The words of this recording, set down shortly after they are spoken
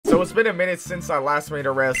So it's been a minute since I last made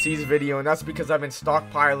a RELL video, and that's because I've been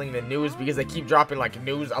stockpiling the news because they keep dropping like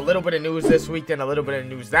news, a little bit of news this week, then a little bit of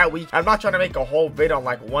news that week. I'm not trying to make a whole vid on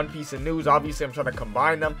like one piece of news. Obviously, I'm trying to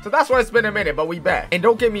combine them. So that's why it's been a minute, but we back. And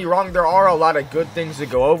don't get me wrong, there are a lot of good things to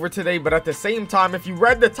go over today, but at the same time, if you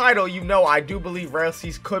read the title, you know I do believe RELL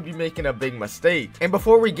could be making a big mistake. And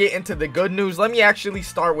before we get into the good news, let me actually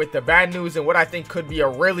start with the bad news and what I think could be a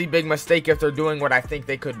really big mistake if they're doing what I think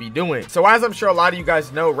they could be doing. So as I'm sure a lot of you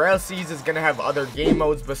guys know, RELL is going to have other game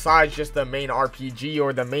modes besides just the main RPG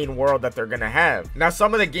or the main world that they're going to have. Now,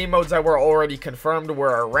 some of the game modes that were already confirmed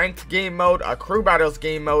were a ranked game mode, a crew battles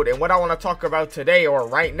game mode, and what I want to talk about today or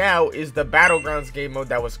right now is the battlegrounds game mode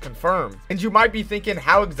that was confirmed. And you might be thinking,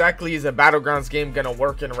 how exactly is a battlegrounds game going to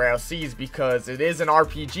work in RELL because it is an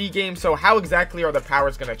RPG game, so how exactly are the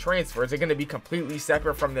powers going to transfer? Is it going to be completely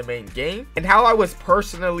separate from the main game? And how I was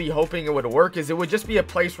personally hoping it would work is it would just be a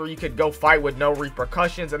place where you could go fight with no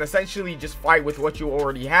repercussions and essentially just fight with what you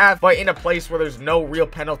already have, but in a place where there's no real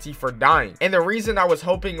penalty for dying. And the reason I was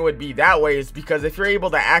hoping it would be that way is because if you're able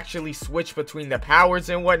to actually switch between the powers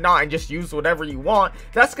and whatnot and just use whatever you want,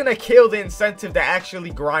 that's going to kill the incentive to actually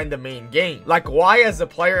grind the main game. Like, why as a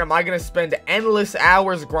player am I going to spend endless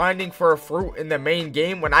hours grinding for a fruit in the main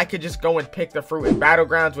game when I could just go and pick the fruit in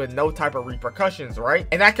battlegrounds with no type of repercussions, right?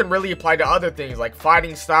 And that can really apply to other things like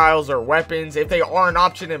fighting styles or weapons. If they are an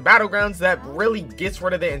option in battlegrounds, that really gets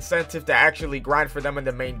rid of the incentive to actually grind for them in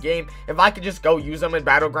the main game if I could just go use them in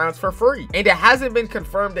battlegrounds for free. And it hasn't been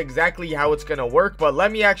confirmed exactly how it's gonna work, but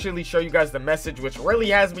let me actually show you guys the message, which really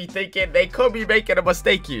has me thinking they could be making a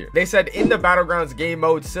mistake here. They said in the battlegrounds game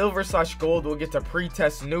mode, silver/gold will get to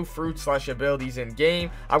pre-test new fruits/abilities in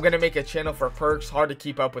game. I'm gonna make a channel for perks, hard to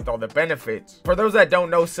keep up with all the benefits. For those that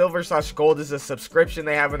don't know, silver/gold is a subscription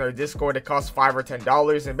they have in their Discord. It costs $5 or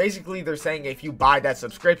 $10, and basically they're saying if you buy that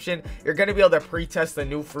subscription, you're gonna be able to pre-test the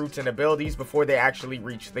new fruits and abilities before they actually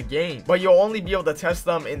reach the game, but you'll only be able to test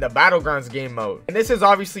them in the battlegrounds game mode. And this is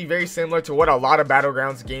obviously very similar to what a lot of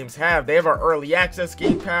battlegrounds games have. They have an early access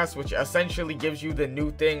game pass, which essentially gives you the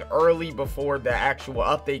new thing early before the actual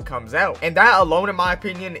update comes out, and that alone, in my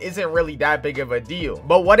opinion, isn't really that big of a deal.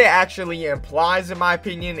 But what it actually implies, in my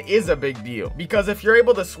opinion, is a big deal, because if you're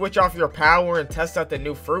able to switch off your power and test out the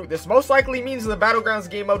new fruit, this most likely means the battlegrounds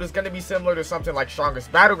game mode is going to be similar to something like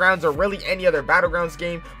Strongest Battlegrounds or really any other battlegrounds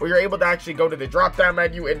game where you're able to actually go to the drop down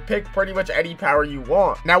menu and pick pretty much any power you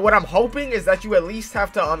want. Now, what I'm hoping is that you at least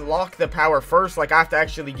have to unlock the power first. Like, I have to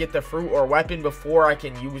actually get the fruit or weapon before I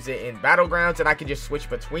can use it in battlegrounds, and I can just switch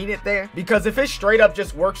between it there. Because if it straight up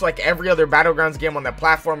just works like every other battlegrounds game on the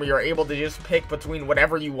platform where you're able to just pick between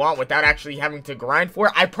whatever you want without actually having to grind for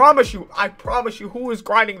it, I promise you, who is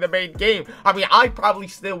grinding the main game? I mean, I probably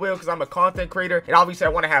still will because I'm a content creator and obviously I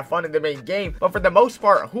want to have fun in the main game, but for the most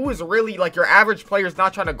part, who is really, like, your average player is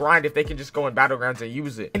not trying to grind if they can just go in battlegrounds and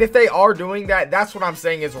use it? And if they are doing that, that's what I'm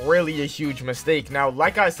saying is really a huge mistake. Now,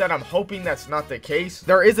 like I said, I'm hoping that's not the case.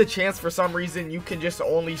 There is a chance for some reason you can just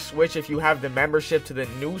only switch if you have the membership to the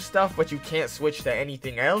new stuff, but you can't switch to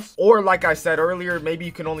anything else. Or like I said earlier, maybe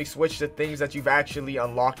you can only switch to things that you've actually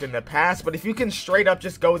unlocked in the past. But if you can straight up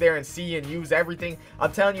just go there and see and use everything,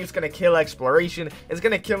 I'm telling you, it's going to kill exploration. It's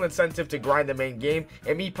going to kill incentive to grind the main game.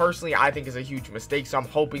 And me personally, I think is a huge mistake. So I'm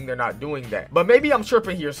hoping they're not doing that. But maybe I'm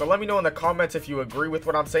tripping here. So let me know in the comments if you agree with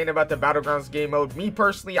what I'm saying about the battlegrounds game mode. Me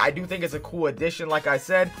personally, I do think it's a cool addition. Like I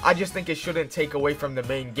said, I just think it shouldn't take away from the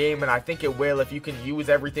main game. And I think it will if you can use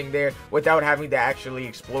everything there without having to actually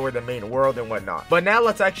explore the main world and whatnot. But now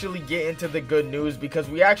let's actually get into the good news, because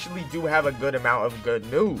we actually do have a good amount of good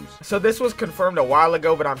news. So this was confirmed a while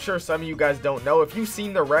ago, but I'm sure some of you guys don't know. If you've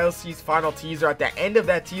seen the RELL final teaser, at the end of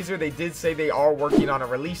that teaser, they did say they are working on a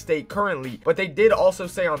release date currently, but they did also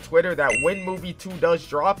say on Twitter that when Movie 2 does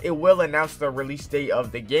drop, it will announce the release date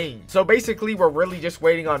of the game. So basically, we're really just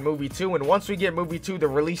waiting on Movie 2, and once we get Movie 2, the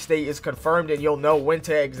release date is confirmed, and you'll know when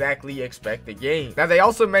to exactly expect the game. Now, they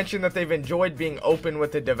also mentioned that they've enjoyed being open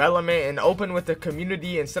with the development and open with the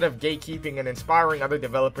community instead of gatekeeping and inspiring other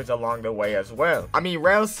developers along the way as well. I mean,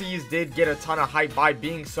 RELL did get a ton of hype by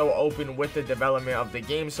being so open with the development of the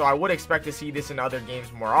game, so I would expect to see this in other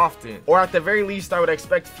games more often. Or at the very least, I would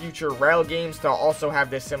expect future RELL games to also have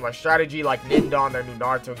this similar strategy, like Nindon, their new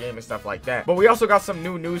Naruto game, and stuff like that. But we also got some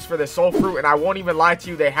new news for the Soul Fruit, and I won't even lie to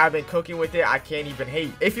you, they have been cooking with it. I can't even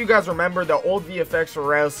hate. If you guys remember, the old VFX for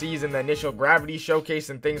RELL in the initial Gravity showcase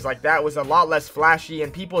and things like that was a lot less flashy,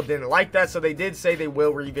 and people didn't like that, so they did say they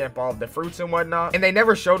will revamp all of the fruits and whatnot. And they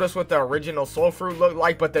never showed us what the original Soul Fruit looked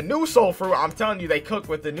like, but the new Soul Fruit, I'm telling you, they cook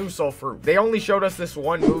with the new Soul Fruit. They only showed us this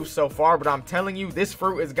one move so far, but I'm telling you, this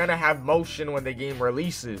fruit is gonna have motion when the game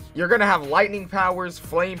releases. You're gonna have lightning powers,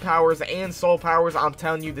 flame powers, and soul powers, I'm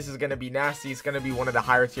telling you, this is gonna be nasty. It's gonna be one of the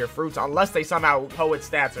higher tier fruits, unless they somehow poet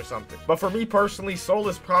stats or something. But for me personally, soul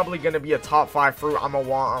is probably gonna be a top 5 fruit I'm gonna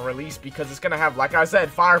want on release, because it's gonna have, like I said,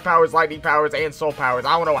 fire powers, lightning powers, and soul powers.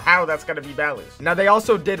 I don't know how that's gonna be balanced. Now, they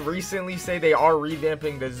also did recently say they are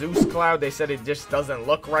revamping the Zeus cloud. They said it just doesn't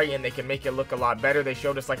look right, and they can make it look a lot better. They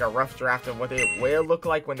showed us like a rough draft of what it will look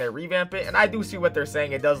like when they revamp it, and I do see what they're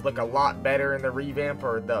saying. It does look a lot better in the revamp,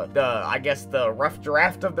 or I guess the rough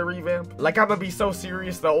draft of the revamp. Like, I'm gonna be so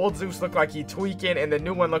serious, the old Zeus looked like he tweaking, and the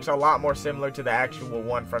new one looks a lot more similar to the actual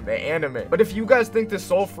one from the anime. But if you guys think the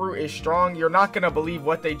soul fruit is strong, you're not gonna believe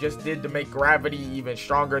what they just did to make gravity even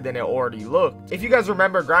stronger than it already looked. If you guys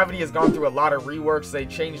remember, gravity has gone through a lot of reworks. They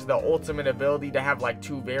changed the ultimate ability to have like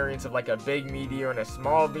 2 variants of like a big meteor and a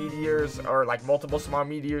small meteors, or like multiple small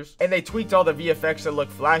meteors, and they tweaked all the VFX to look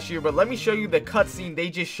flashier. But let me show you the cutscene they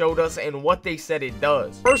just showed us and what they said it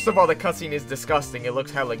does. First of all, the cutscene is disgusting. It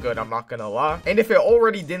looks hella good, I'm not gonna lie. And if it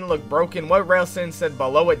already didn't look broken, what RELL said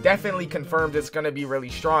below it definitely confirms it's gonna be really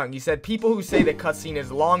strong. He said, people who say the cutscene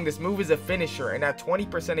is long, this move is a finisher, and at 20%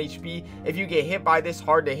 HP, if you get hit by this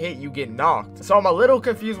hard to hit, you get knocked. So I'm a little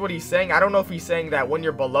confused what he's saying. I don't know if he's saying that when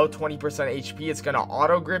you're below 20% HP, it's gonna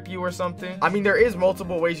auto grip you or something. I mean, there is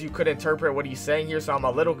multiple ways you could interpret what he's saying here, so I'm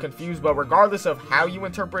a little confused. But regardless of how you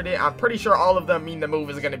interpret it, I'm pretty sure all of them mean the move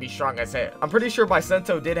is gonna be strong as hell. I'm pretty sure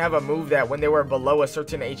Bicento did have a move that when they were below a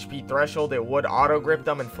certain HP threshold, it would auto grip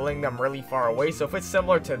them and fling them really far away. So if it's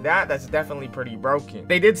similar to that, that's definitely pretty broken.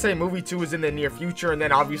 They did say movie 2 is in the near future, and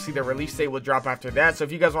then obviously the release date will drop after that. So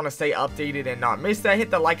if you guys want to stay updated and not miss that,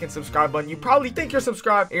 hit the like and subscribe button. You probably think you're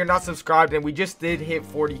subscribed and you're not subscribed, and we just did hit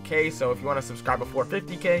 40K. So if you want to subscribe before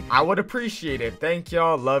 50K, I would appreciate it. Thank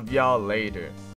y'all, love y'all, later.